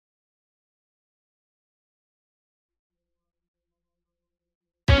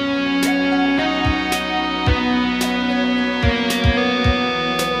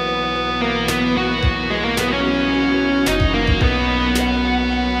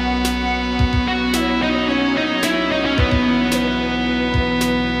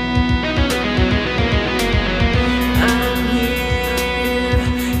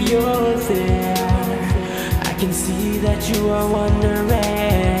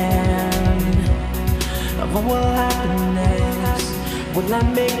will I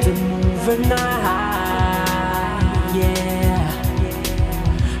make the move or not? Yeah,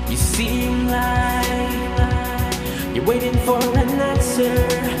 you seem like you're waiting for an answer,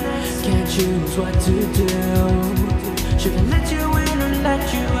 can't choose what to do. Should I let you in or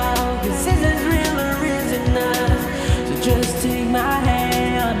let you out? This isn't real or is enough. So just take my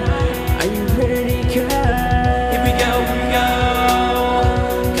hand. Are you ready? Cause here we go,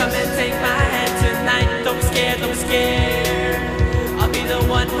 come and take my hand tonight. Don't be scared, don't be scared. I'll be the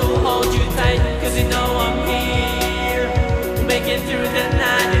one who'll hold you tight, cause you know I'm here. We'll make it through the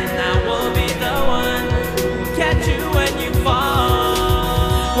night, and I will be the one who'll catch you when you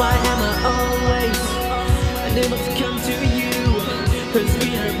fall. why am I always unable to come to you? Cause we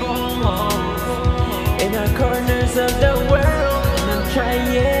are both in our corners of the world, and I'm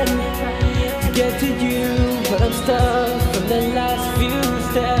trying to get to you, but I'm stuck from the last few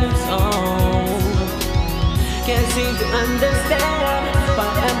steps. Oh, can't seem to understand why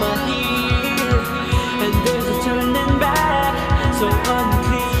am I here, and there's a turning back so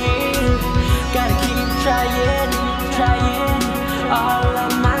unclear. Gotta keep trying all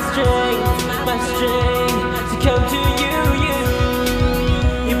of my strength to come to you.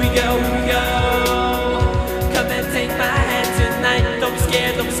 Here we go, come and take my hand tonight. Don't be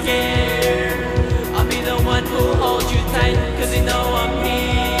scared, don't be scared. I'll be the one who'll hold you tight, cause you know I'm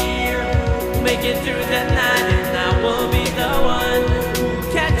here. We'll make it through the night, and I will be the one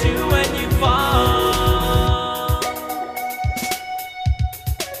who'll catch you when you fall.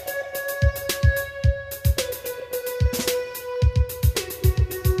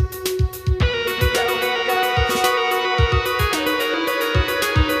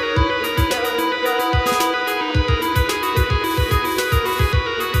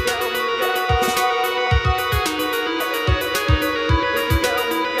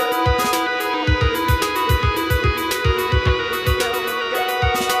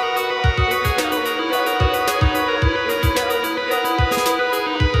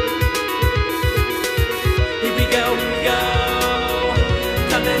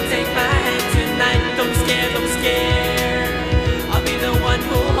 Come and take my hand tonight. Don't be scared, don't be scared. I'll be the one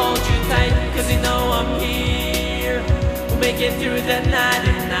who'll hold you tight, cause you know I'm here. We'll make it through the night,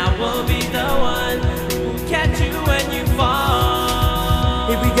 and I will be the one who'll catch you when you fall.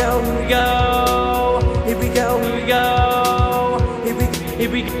 Here we go, here we go, here we go, here we go,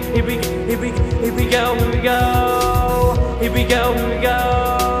 here we go, here we go, here we go,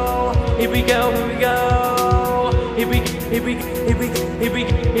 here we go, here we go, here we go, here we go.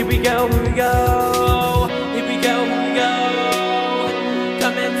 Here we go, here we go,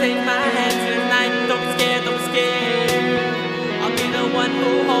 Come and take my hand tonight. Don't be scared, don't be scared. I'll be the one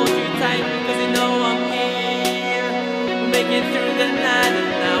who'll hold you tight, cause you know I'm here. We'll make it through the night,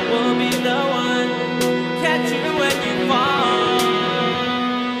 and I will be the one